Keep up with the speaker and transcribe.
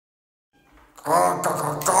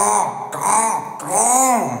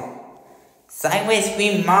Sideways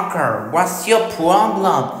green marker, what's your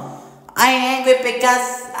problem? I'm angry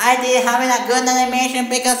because I didn't have a good animation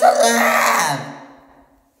because of that.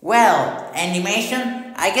 Well,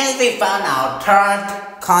 animation, I guess we found our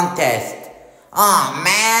third contest. Aw,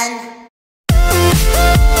 man.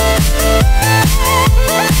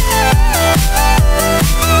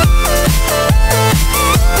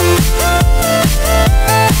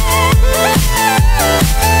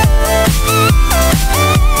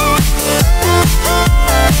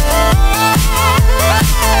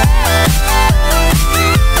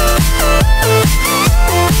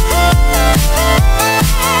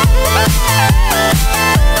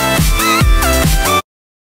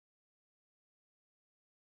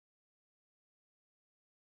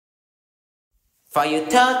 For your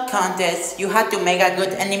third contest, you have to make a good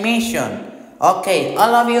animation. Okay,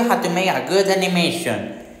 all of you have to make a good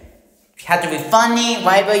animation. You have to be funny,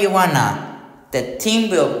 whatever you wanna. Some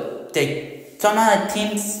of the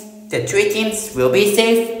teams, the 3 teams will be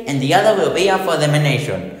safe and the other will be up for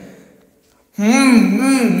elimination.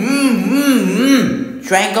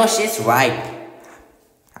 Traingle, she's right.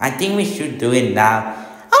 I think we should do it now.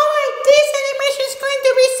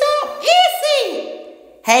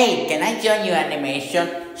 Hey, can I join your animation?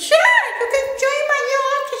 Sure, you can join my new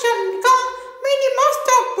audition called Mini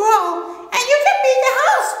Monster Brawl, and you can be the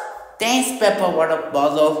host. Thanks, Pepper Water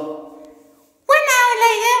Bottle. 1 hour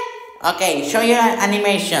later. Okay, show your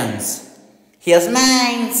animations. Here's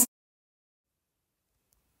mine.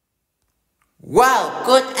 Wow,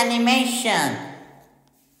 good animation.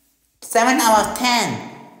 7 out of 10.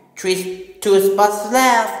 2 spots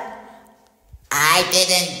left. I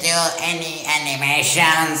didn't do any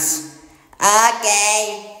animations.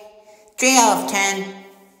 Okay. 3 out of 10.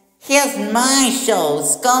 Here's my show.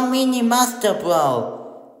 It's called Mini Master Brawl.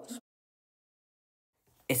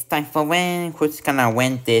 It's time for win. Who's gonna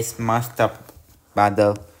win this master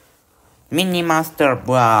battle? Mini Master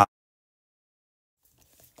Brawl.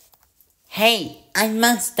 Hey, I'm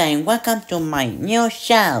Monster and welcome to my new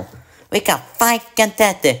show. We got 5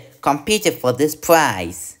 contestants competing for this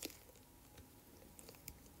prize.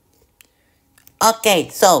 Okay,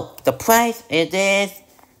 so the prize is this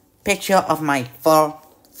picture of my 4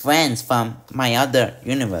 friends from my other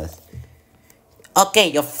universe. Okay,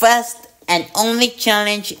 your first and only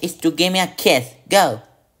challenge is to give me a kiss. Go.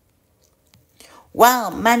 Wow,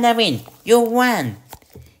 Mandarin, you won.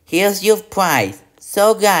 Here's your prize.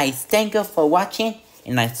 So guys, thank you for watching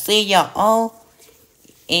and I see you all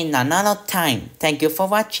in another time. Thank you for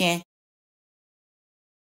watching.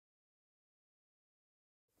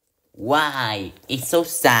 Why? It's so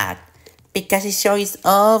sad. Because the show is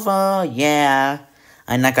over, yeah.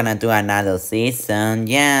 I'm not gonna do another season,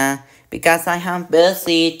 yeah. Because I am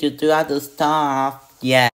busy to do other stuff,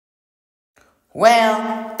 yeah.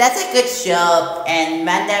 Well, that's a good show, and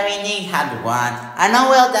Mandarini had won. I know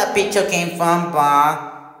where that picture came from,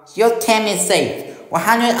 but your team is safe.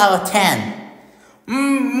 100 out of 10.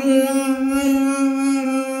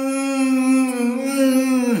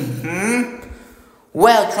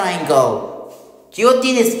 Well, Triangle, you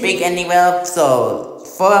didn't speak anywhere, so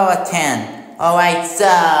 4 out of 10. Alright, so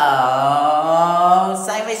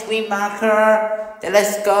sideways green marker,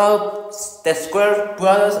 let's go. The Square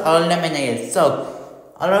Brothers are eliminated, so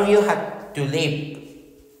all of you have to leave.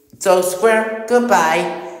 So Square,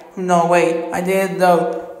 goodbye. No, wait, I didn't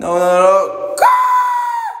know. No.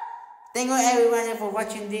 Thank you everyone for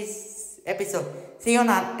watching this episode. See you on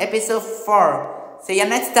episode 4. See you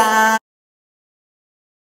next time.